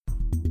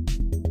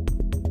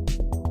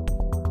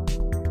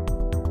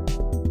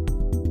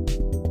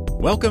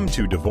Welcome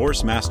to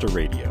Divorce Master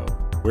Radio,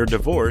 where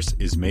divorce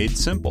is made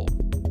simple.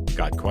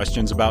 Got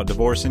questions about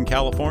divorce in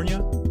California?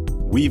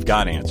 We've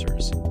got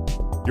answers.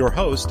 Your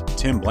host,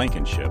 Tim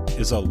Blankenship,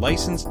 is a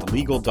licensed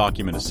legal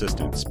document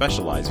assistant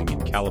specializing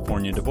in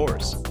California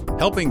divorce,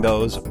 helping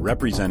those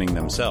representing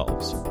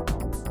themselves.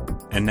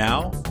 And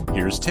now,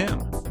 here's Tim.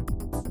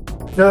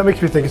 Now that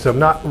makes me think of something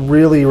not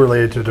really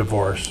related to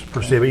divorce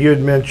per se, but you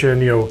had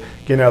mentioned,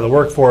 getting out of the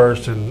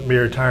workforce and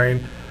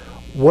retiring.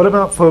 What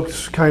about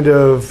folks kind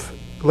of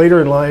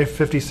later in life,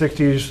 50s,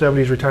 60s,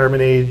 70s,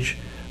 retirement age,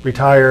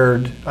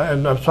 retired?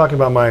 And I'm talking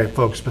about my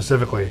folks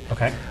specifically.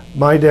 Okay.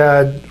 My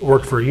dad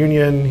worked for a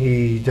union.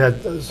 He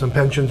had some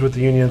pensions with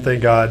the union,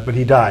 thank God, but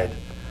he died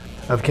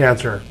of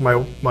cancer.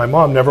 My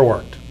mom never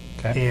worked.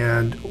 Okay.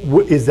 And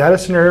is that a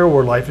scenario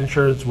where life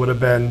insurance would have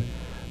been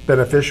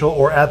beneficial,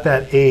 or at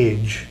that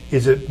age,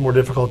 is it more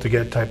difficult to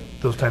get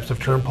those types of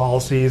term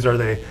policies? Are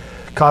they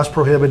cost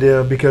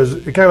prohibitive? Because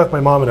it kind of left my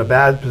mom in a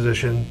bad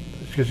position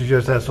because she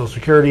just had Social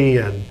Security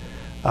and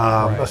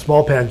a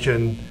small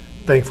pension.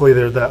 Thankfully,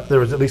 there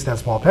was at least that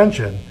small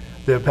pension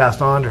that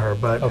passed on to her.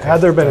 But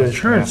had there been an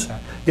insurance,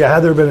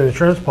 had there been an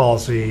insurance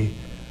policy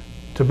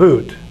to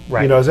boot,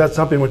 is that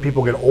something when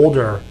people get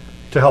older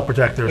to help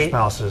protect their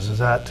spouses? Is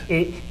that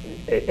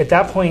at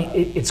that point,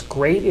 it's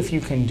great if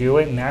you can do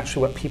it. And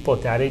actually, what people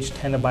at that age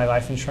tend to buy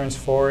life insurance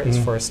for is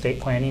for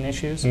estate planning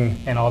issues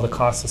and all the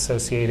costs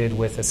associated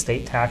with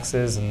estate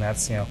taxes, and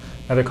that's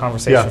another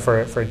conversation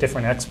for a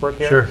different expert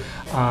here. Sure.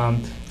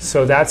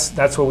 So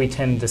that's where we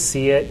tend to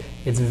see it.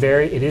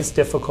 It is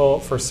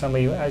difficult for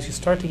somebody as you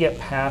start to get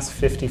past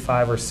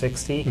 55 or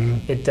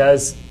 60. It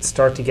does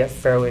start to get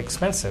fairly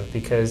expensive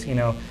because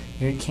you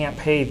can't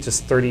pay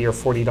just $30 or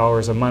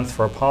 $40 a month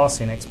for a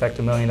policy and expect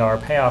 $1 million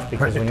payoff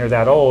because when you're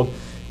that old,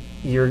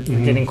 you're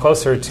getting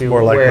closer to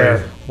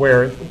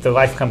where the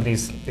life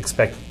companies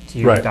expect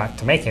you not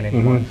to make it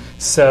anymore.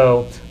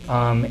 So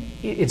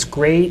it's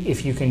great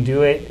if you can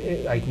do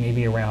it like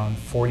maybe around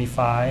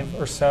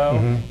 45 or so,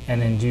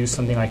 and then do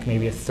something like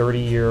maybe a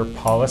 30-year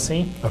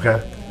policy.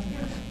 Okay.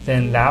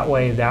 Then that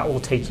way, that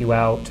will take you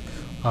out,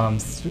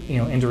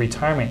 into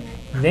retirement.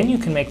 Then you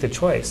can make the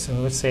choice. So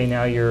let's say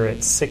now you're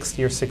at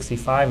 60 or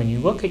 65, and you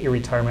look at your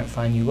retirement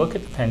fund, you look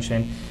at the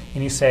pension,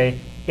 and you say,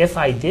 if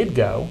I did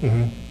go,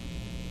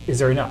 is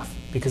there enough?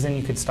 Because then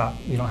you could stop.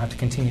 You don't have to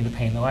continue to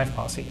pay in the life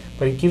policy.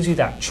 But it gives you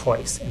that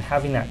choice, and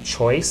having that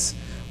choice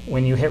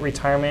when you hit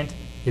retirement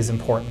is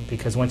important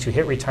because once you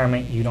hit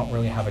retirement, you don't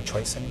really have a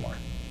choice anymore.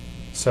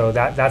 So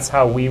that's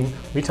how we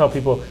tell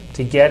people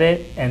to get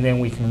it, and then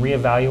we can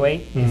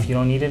reevaluate if you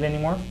don't need it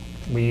anymore.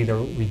 We either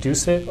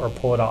reduce it or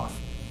pull it off.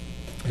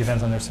 It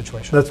depends on their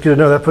situation. That's good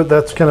to know.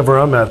 That's kind of where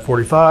I'm at,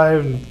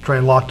 45, and try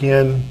and lock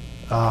in.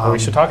 We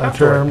should talk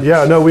after.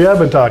 Yeah, no, we have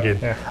been talking.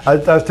 Yeah. I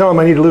was telling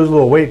him I need to lose a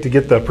little weight to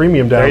get the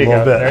premium down a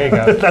little bit. There you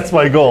go. That's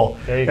my goal.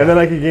 There you go. And then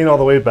I can gain all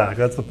the weight back.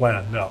 That's the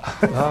plan. No.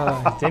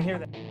 I didn't hear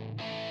that.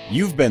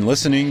 You've been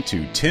listening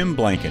to Tim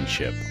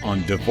Blankenship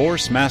on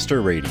Divorce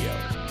Master Radio.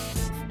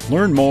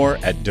 Learn more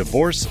at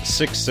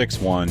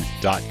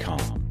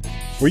divorce661.com,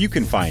 where you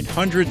can find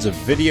hundreds of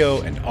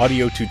video and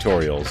audio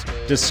tutorials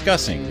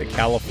discussing the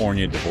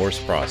California divorce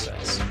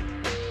process.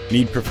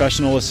 Need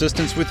professional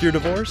assistance with your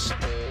divorce?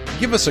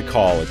 Give us a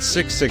call at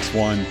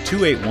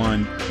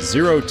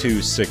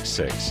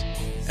 661-281-0266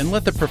 and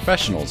let the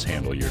professionals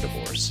handle your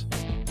divorce.